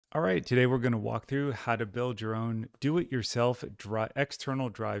All right, today we're going to walk through how to build your own do-it-yourself external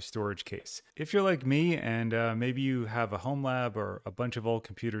drive storage case. If you're like me and maybe you have a home lab or a bunch of old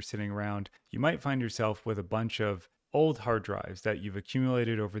computers sitting around, you might find yourself with a bunch of old hard drives that you've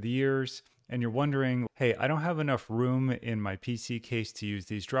accumulated over the years, and you're wondering, hey, I don't have enough room in my PC case to use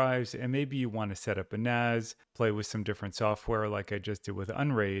these drives, and maybe you want to set up a NAS, play with some different software like I just did with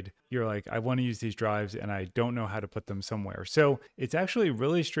Unraid. You're like, I want to use these drives and I don't know how to put them somewhere. So it's actually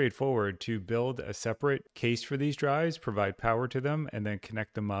really straightforward to build a separate case for these drives, provide power to them, and then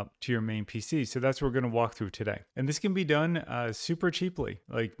connect them up to your main PC. So that's what we're going to walk through today. And this can be done super cheaply.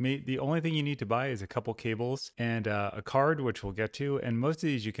 Like the only thing you need to buy is a couple cables and a card, which we'll get to. And most of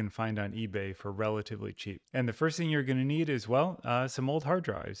these you can find on eBay for relatively cheap. And the first thing you're going to need is, well, some old hard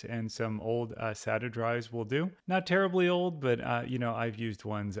drives, and some old SATA drives will do. Not terribly old, but I've used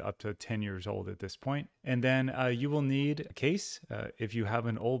ones up to 10 years old at this point. And then you will need a case. If you have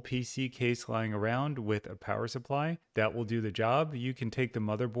an old PC case lying around with a power supply, that will do the job. You can take the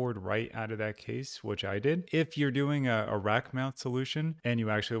motherboard right out of that case, which I did. If you're doing a rack mount solution and you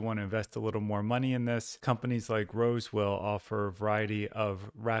actually want to invest a little more money in this, companies like Rose will offer a variety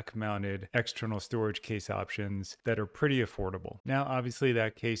of rack mounted external storage case options that are pretty affordable. Now, obviously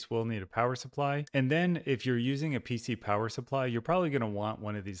that case will need a power supply. And then if you're using a PC power supply, you're probably going to want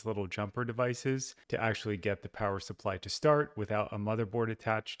one of these little jumper devices to actually get the power supply to start without a motherboard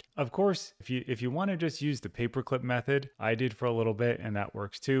attached. Of course, if you want to just use the paperclip method, I did for a little bit and that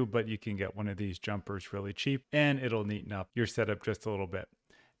works too, but you can get one of these jumpers really cheap and it'll neaten up your setup just a little bit.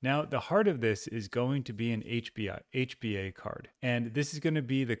 Now, the heart of this is going to be an HBA card. And this is going to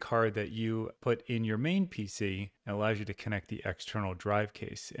be the card that you put in your main PC and allows you to connect the external drive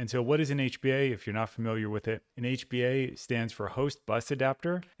case. And so what is an HBA? If you're not familiar with it, an HBA stands for host bus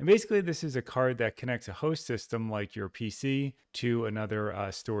adapter. And basically this is a card that connects a host system like your PC to another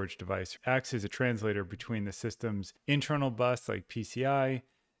storage device. It acts as a translator between the system's internal bus like PCI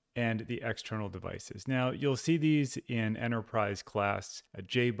and the external devices. Now, you'll see these in enterprise class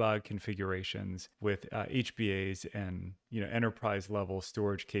JBOD configurations with HBAs and enterprise level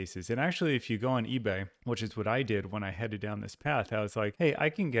storage cases. And actually, if you go on eBay, which is what I did when I headed down this path, I was like, hey, I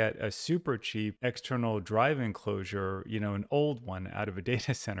can get a super cheap external drive enclosure, an old one out of a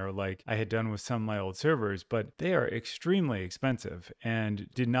data center like I had done with some of my old servers, but they are extremely expensive and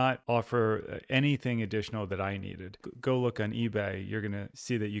did not offer anything additional that I needed. Go look on eBay. You're going to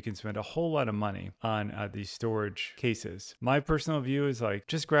see that you can spend a whole lot of money on these storage cases. My personal view is like,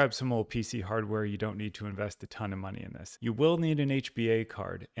 just grab some old PC hardware. You don't need to invest a ton of money in this. You will need an HBA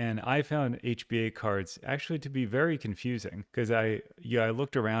card, and I found HBA cards actually to be very confusing because I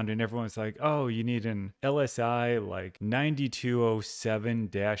looked around and everyone's like, oh, you need an LSI like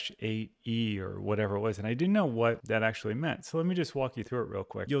 9207-8E or whatever it was, and I didn't know what that actually meant. So let me just walk you through it real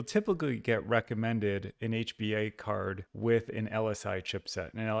quick. You'll typically get recommended an HBA card with an LSI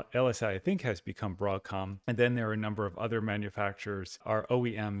chipset. And LSI, I think, has become Broadcom, and then there are a number of other manufacturers are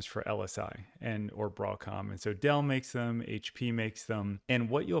OEMs for LSI or Broadcom, and so Dell makes them, HP makes them, and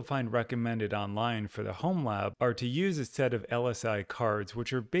what you'll find recommended online for the home lab are to use a set of LSI cards,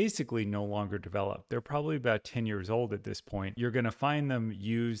 which are basically no longer developed. They're probably about 10 years old at this point. You're going to find them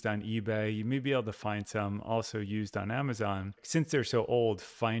used on eBay. You may be able to find some also used on Amazon. Since they're so old,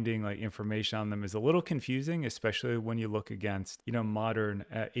 finding like information on them is a little confusing, especially when you look against, modern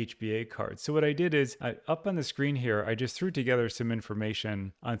HBA cards. So what I did is up on the screen here, I just threw together some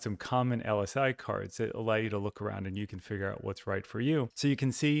information on some common LSI cards that allow you to look around and you can figure out what's right for you. So you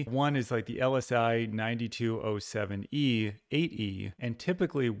can see one is like the LSI 9207E 8E, and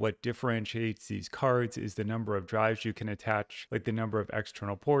typically what differentiates these cards is the number of drives you can attach, like the number of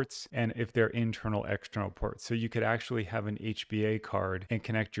external ports, and if they're internal external ports. So you could actually have an HBA card and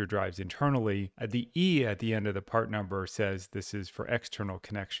connect your drives internally. The E at the end of the part number says this is for external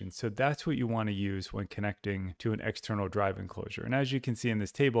connection. So that's what you want to use when connecting to an external drive enclosure. And as you can see in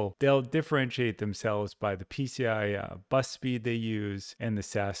this table, they'll differentiate themselves by the PCI bus speed they use and the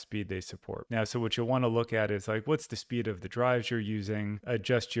SAS speed they support. Now, so what you'll want to look at is like, what's the speed of the drives you're using?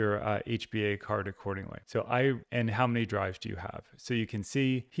 Adjust your HBA card accordingly. And how many drives do you have? So you can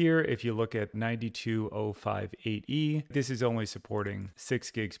see here, if you look at 92058E, this is only supporting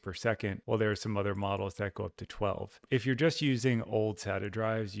 6 gigs per second, while there are some other models that go up to 12. If you're just using old SATA drives,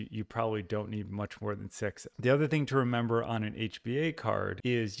 drives, you probably don't need much more than 6. The other thing to remember on an HBA card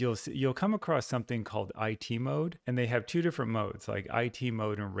is you'll come across something called IT mode, and they have two different modes, like IT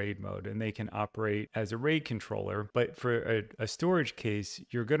mode and RAID mode, and they can operate as a RAID controller. But for a storage case,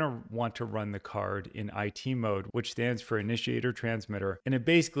 you're going to want to run the card in IT mode, which stands for initiator transmitter, and it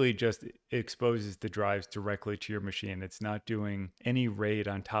basically just exposes the drives directly to your machine. It's not doing any RAID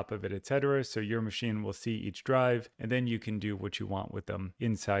on top of it, etc. So your machine will see each drive, and then you can do what you want with them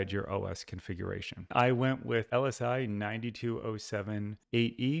inside your OS configuration. I went with LSI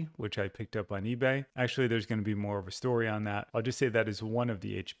 92078E, which I picked up on eBay. Actually, there's going to be more of a story on that. I'll just say that is one of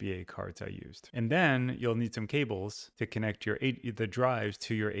the HBA cards I used. And then you'll need some cables to connect the drives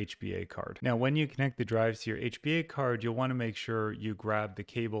to your HBA card. Now, when you connect the drives to your HBA card, you'll want to make sure you grab the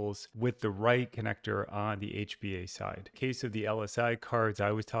cables with the right connector on the HBA side. In case of the LSI cards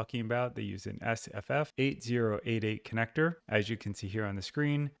I was talking about, they use an SFF8088 connector, as you can see here on the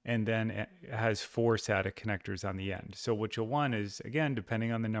screen, and then it has 4 SATA connectors on the end. So what you'll want is, again,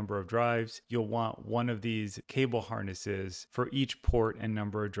 depending on the number of drives, you'll want one of these cable harnesses for each port and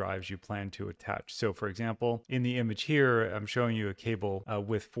number of drives you plan to attach. So for example, in the image here, I'm showing you a cable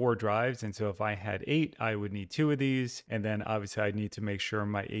with 4 drives, and so if I had 8, I would need 2 of these, and then obviously I'd need to make sure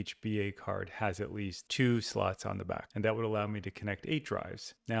my HBA card has at least 2 slots on the back, and that would allow me to connect 8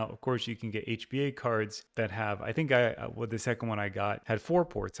 drives. Now, of course, you can get HBA cards that have, I think the second one I got had 4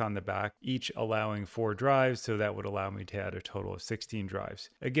 ports on the back, each allowing 4 drives, so that would allow me to add a total of 16 drives.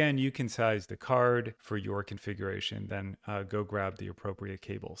 Again, you can size the card for your configuration, then go grab the appropriate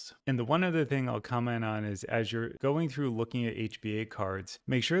cables. And the one other thing I'll comment on is, as you're going through looking at HBA cards,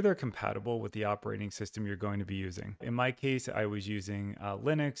 make sure they're compatible with the operating system you're going to be using. In my case, I was using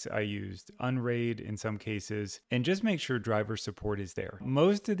Linux, I used Unraid in some cases, and just make sure driver support is there.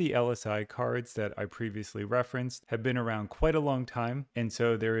 Most of the LSI cards that I previously referenced have been around quite a long time, and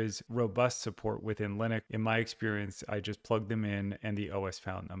so there is robust support within Linux. In my experience, I just plugged them in and the OS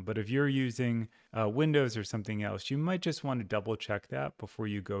found them. But if you're using Windows or something else, you might just want to double check that before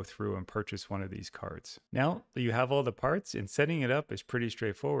you go through and purchase one of these cards. Now that you have all the parts, and setting it up is pretty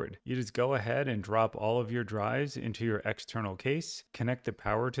straightforward. You just go ahead and drop all of your drives into your external case, connect the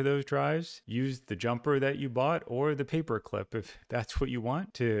power to those drives, use the jumper that you bought or the paper clip if that's what you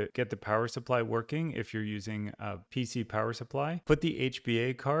want to get the power supply working if you're using a PC power supply. Put the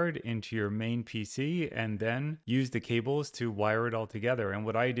HBA card into your main PC and then use the cables to wire it all together. And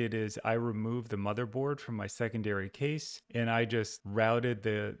what I did is I removed the motherboard from my secondary case, and I just routed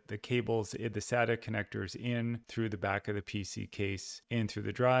the cables, the SATA connectors in through the back of the PC case in through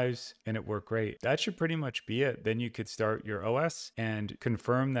the drives, and it worked great. That should pretty much be it. Then you could start your OS and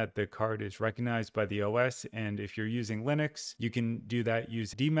confirm that the card is recognized by the OS. And if you're using Linux, you can do that.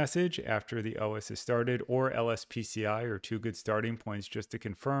 Use dmessage after the OS is started, or LSPCI are 2 good starting points just to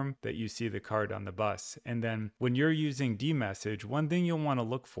confirm that you see the card on the bus. And then when you're using dmessage, one thing you'll want to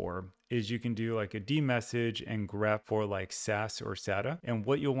look for is you can do like a dmessage and grep for like SAS or SATA. And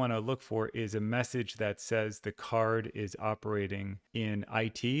what you'll want to look for is a message that says the card is operating in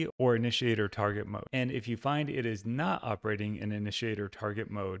IT or initiator target mode. And if you find it is not operating in initiator target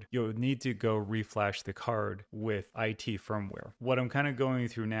mode, you'll need to go reflash the card with IT firmware. What I'm kind of going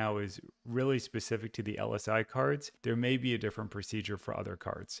through now is really specific to the LSI cards. There may be a different procedure for other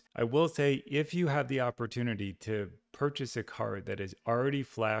cards. I will say, if you have the opportunity to purchase a card that is already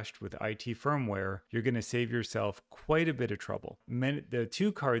flashed with IT firmware, you're going to save yourself quite a bit of trouble. The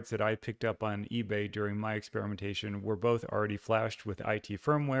 2 cards that I picked up on eBay during my experimentation were both already flashed with IT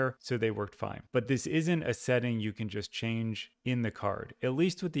firmware, so they worked fine. But this isn't a setting you can just change in the card, at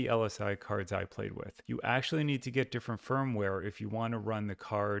least with the LSI cards I played with. You actually need to get different firmware if you want to run the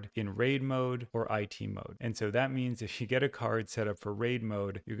card in RAID mode or IT mode. And so that means if you get a card set up for RAID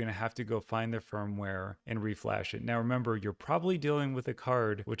mode, you're going to have to go find the firmware and reflash it. Now remember, you're probably dealing with a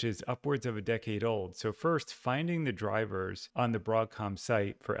card which is upwards of a decade old. So first, finding the drivers on the Broadcom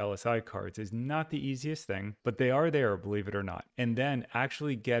site for LSI cards is not the easiest thing, but they are there, believe it or not. And then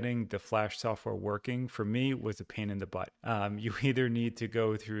actually getting the flash software working, for me, was a pain in the butt. You either need to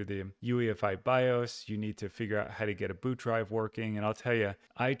go through the UEFI BIOS, you need to figure out how to get a boot drive working. And I'll tell you,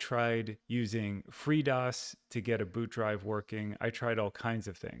 I tried using FreeDOS to get a boot drive working. I tried all kinds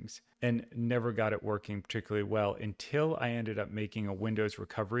of things and never got it working particularly well until I ended up making a Windows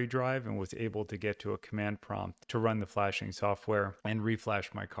recovery drive and was able to get to a command prompt to run the flashing software and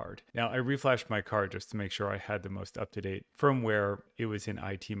reflash my card. Now, I reflashed my card just to make sure I had the most up-to-date firmware. It was in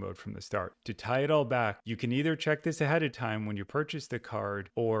IT mode from the start. To tie it all back, you can either check this ahead of time when you purchase the card,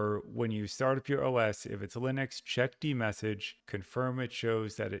 or when you start up your OS, if it's Linux, check dmessage, confirm it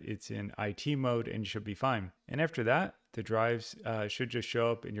shows that it's in IT mode, and you should be fine. And after that, The drives should just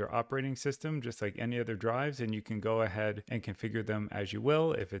show up in your operating system just like any other drives, and you can go ahead and configure them as you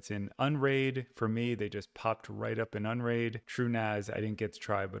will. If it's in Unraid, for me, they just popped right up in Unraid. TrueNAS, I didn't get to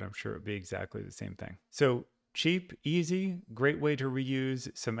try, but I'm sure it'd be exactly the same thing. So cheap, easy, great way to reuse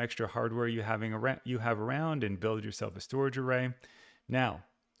some extra hardware you have around and build yourself a storage array. Now,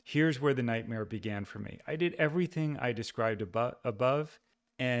 here's where the nightmare began for me. I did everything I described above,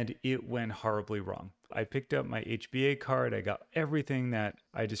 and it went horribly wrong. I picked up my HBA card. I got everything that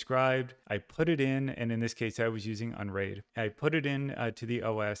I described. I put it in, and in this case, I was using Unraid. I put it in to the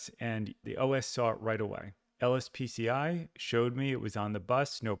OS, and the OS saw it right away. LSPCI showed me it was on the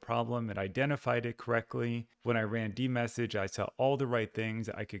bus, no problem. It identified it correctly. When I ran dmessage, I saw all the right things.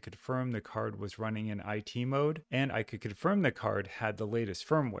 I could confirm the card was running in IT mode, and I could confirm the card had the latest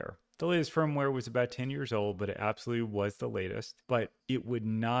firmware. The latest firmware was about 10 years old, but it absolutely was the latest. But it would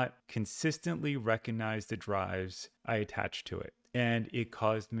not consistently recognize the drives I attached to it. And it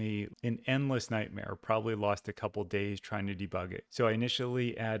caused me an endless nightmare. Probably lost a couple days trying to debug it. So I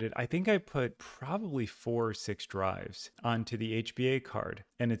initially added, I think I put probably 4 or 6 drives onto the HBA card,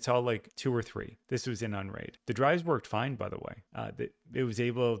 and it's all like 2 or 3. This was in Unraid. The drives worked fine, by the way. It was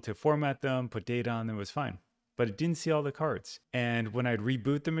able to format them, put data on them, it was fine. But it didn't see all the cards. And when I'd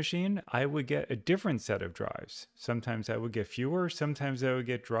reboot the machine, I would get a different set of drives. Sometimes I would get fewer, sometimes I would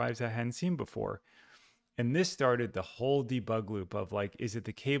get drives I hadn't seen before. And this started the whole debug loop of like, is it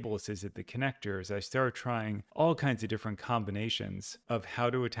the cables? Is it the connectors? I started trying all kinds of different combinations of how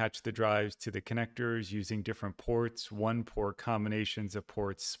to attach the drives to the connectors using different ports, one port combinations of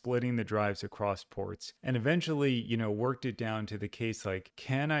ports, splitting the drives across ports. And eventually, worked it down to the case like,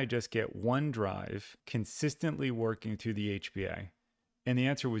 can I just get one drive consistently working through the HBA? And the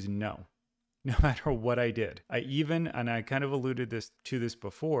answer was no. No matter what I did. And I kind of alluded to this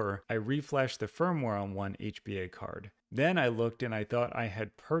before, I reflashed the firmware on one HBA card. Then I looked and I thought I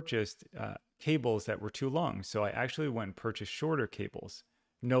had purchased cables that were too long. So I actually went and purchased shorter cables.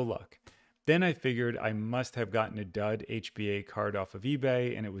 No luck. Then I figured I must have gotten a dud HBA card off of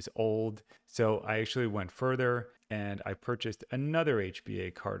eBay and it was old. So I actually went further and I purchased another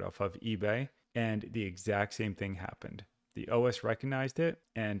HBA card off of eBay, and the exact same thing happened. The OS recognized it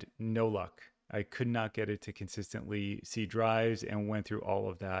and no luck. I could not get it to consistently see drives and went through all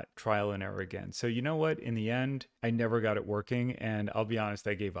of that trial and error again. So you know what? In the end, I never got it working, and I'll be honest,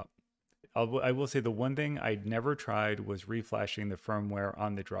 I gave up. I will say the one thing I'd never tried was reflashing the firmware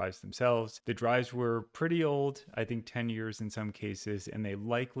on the drives themselves. The drives were pretty old, I think 10 years in some cases, and they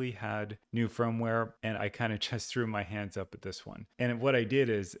likely had new firmware, and I kind of just threw my hands up at this one. And what I did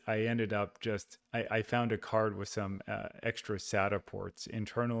is I ended up I found a card with some extra SATA ports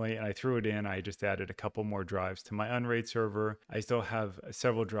internally, and I threw it in. I just added a couple more drives to my Unraid server. I still have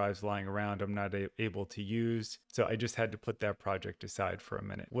several drives lying around I'm not able to use, so I just had to put that project aside for a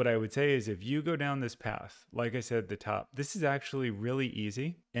minute. What I would say is if you go down this path, like I said at the top, this is actually really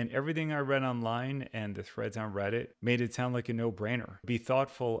easy, and everything I read online and the threads on Reddit made it sound like a no-brainer. Be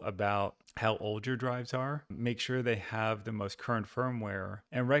thoughtful about how old your drives are, make sure they have the most current firmware,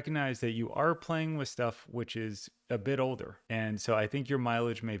 and recognize that you are playing with stuff which is a bit older. And so I think your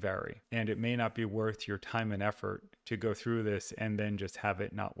mileage may vary, and it may not be worth your time and effort to go through this and then just have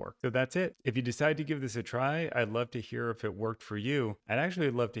it not work. So that's it. If you decide to give this a try, I'd love to hear if it worked for you. I'd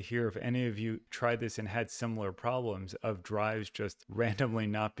actually love to hear if any of you tried this and had similar problems of drives just randomly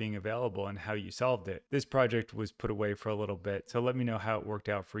not being available and how you solved it. This project was put away for a little bit, so let me know how it worked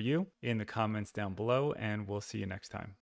out for you in the comments down below, and we'll see you next time.